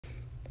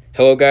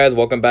Hello guys,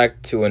 welcome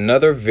back to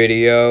another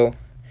video.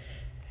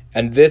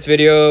 And this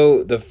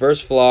video, the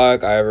first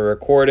vlog I ever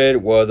recorded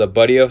was a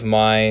buddy of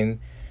mine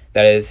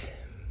that is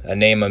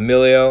named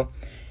Emilio.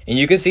 And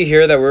you can see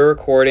here that we're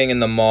recording in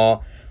the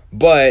mall,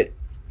 but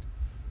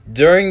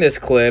during this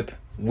clip,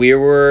 we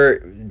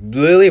were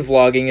literally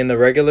vlogging and the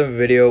regular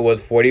video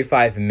was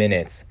 45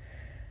 minutes.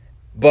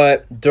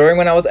 But during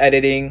when I was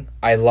editing,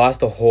 I lost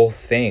the whole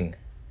thing.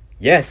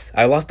 Yes,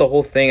 I lost the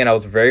whole thing and I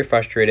was very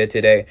frustrated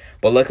today.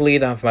 But luckily,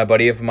 my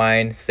buddy of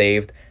mine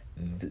saved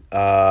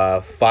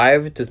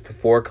 5 to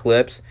 4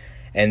 clips.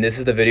 And this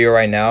is the video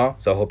right now.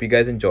 So I hope you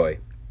guys enjoy.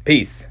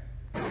 Peace.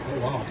 Oh,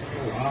 wow.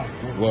 Oh, wow.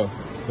 Whoa,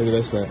 look at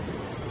this shit.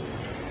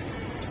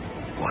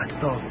 What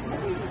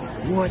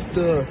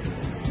the?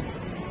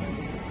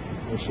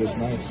 This shit's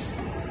nice.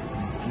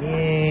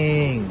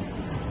 Dang.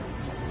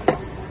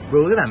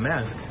 Bro, look at that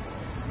mask.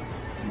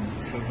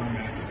 Silver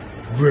mask.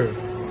 Bro.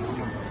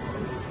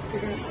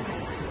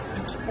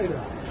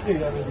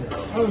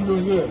 I'm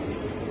doing good.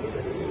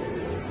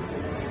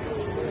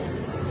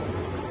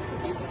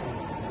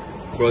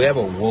 Bro, they have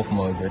a wolf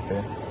mug right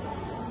there.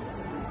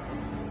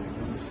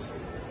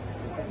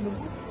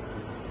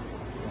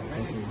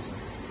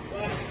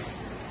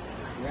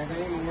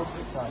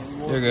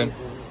 You're good.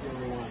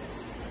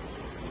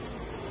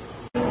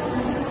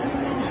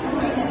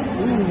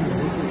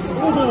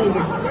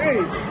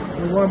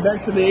 We're going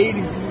back to the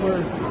 80s. This is where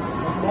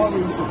my father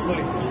used to play.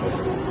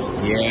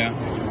 Yeah.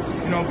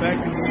 You know,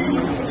 back in the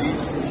 80s, they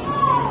used to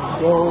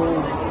go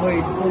play.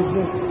 What's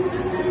this?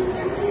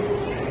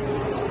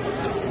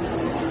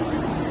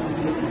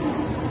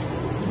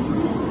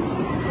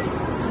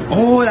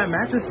 Oh, that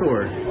mattress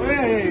store. Oh,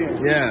 yeah.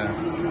 Yeah.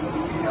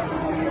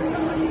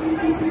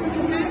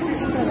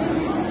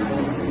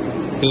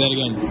 Say that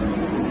again.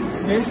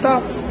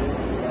 GameStop?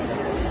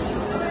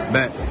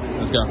 Bet.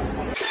 Let's go.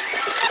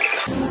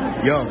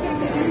 Yo,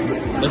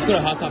 let's go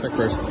to Hot Topic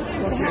first.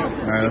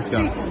 Alright, let's go.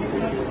 I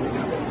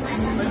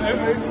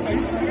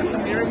got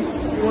some earrings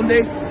one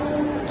day.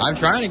 I'm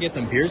trying to get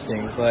some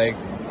piercings. Like,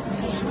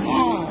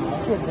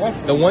 That's what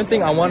that's. the one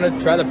thing I want to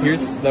try to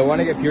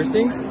get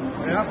piercings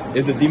Yeah.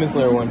 is the Demon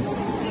Slayer one.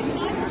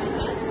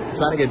 I'm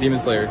trying to get Demon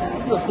Slayer.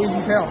 You're crazy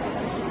as hell.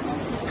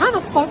 How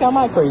the fuck am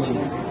I crazy?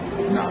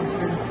 No, I'm just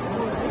kidding.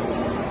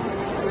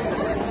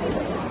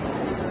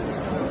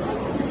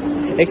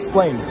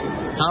 Explain.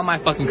 How am I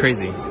fucking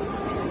crazy?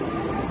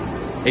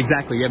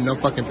 Exactly. You have no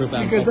fucking proof that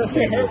I'm Because that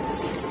fucking shit crazy.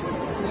 hurts.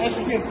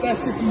 That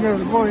shit can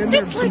never go in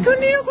there. It's like a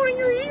needle going in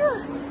your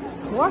ear.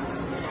 What?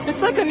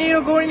 It's like a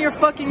needle going in your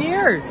fucking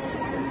ear.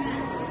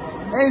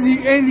 And you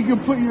can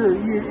put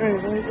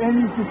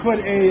and you can put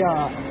a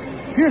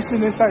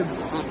piercing inside.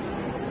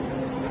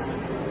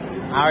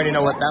 I already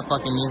know what that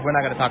fucking means. We're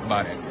not gonna talk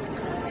about it.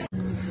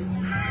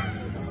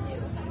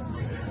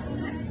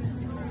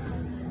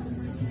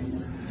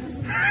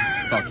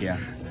 Fuck yeah.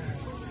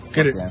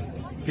 Get it. Yeah.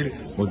 Get it.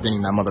 We're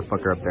getting that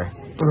motherfucker up there.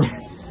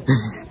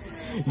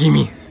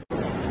 Gimme.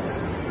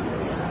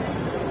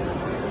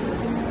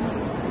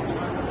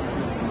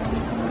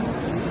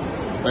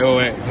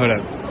 Wait. Hold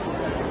up.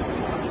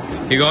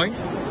 You going?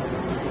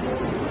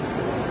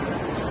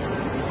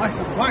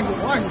 Why?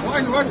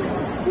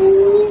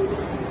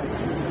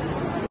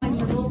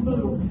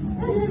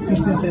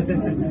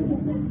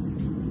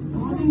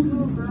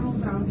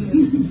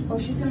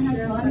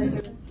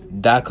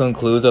 That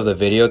concludes of the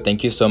video.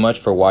 Thank you so much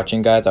for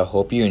watching, guys. I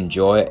hope you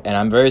enjoy, and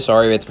I'm very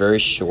sorry it's very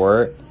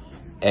short.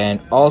 And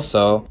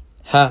also,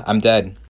 I'm dead.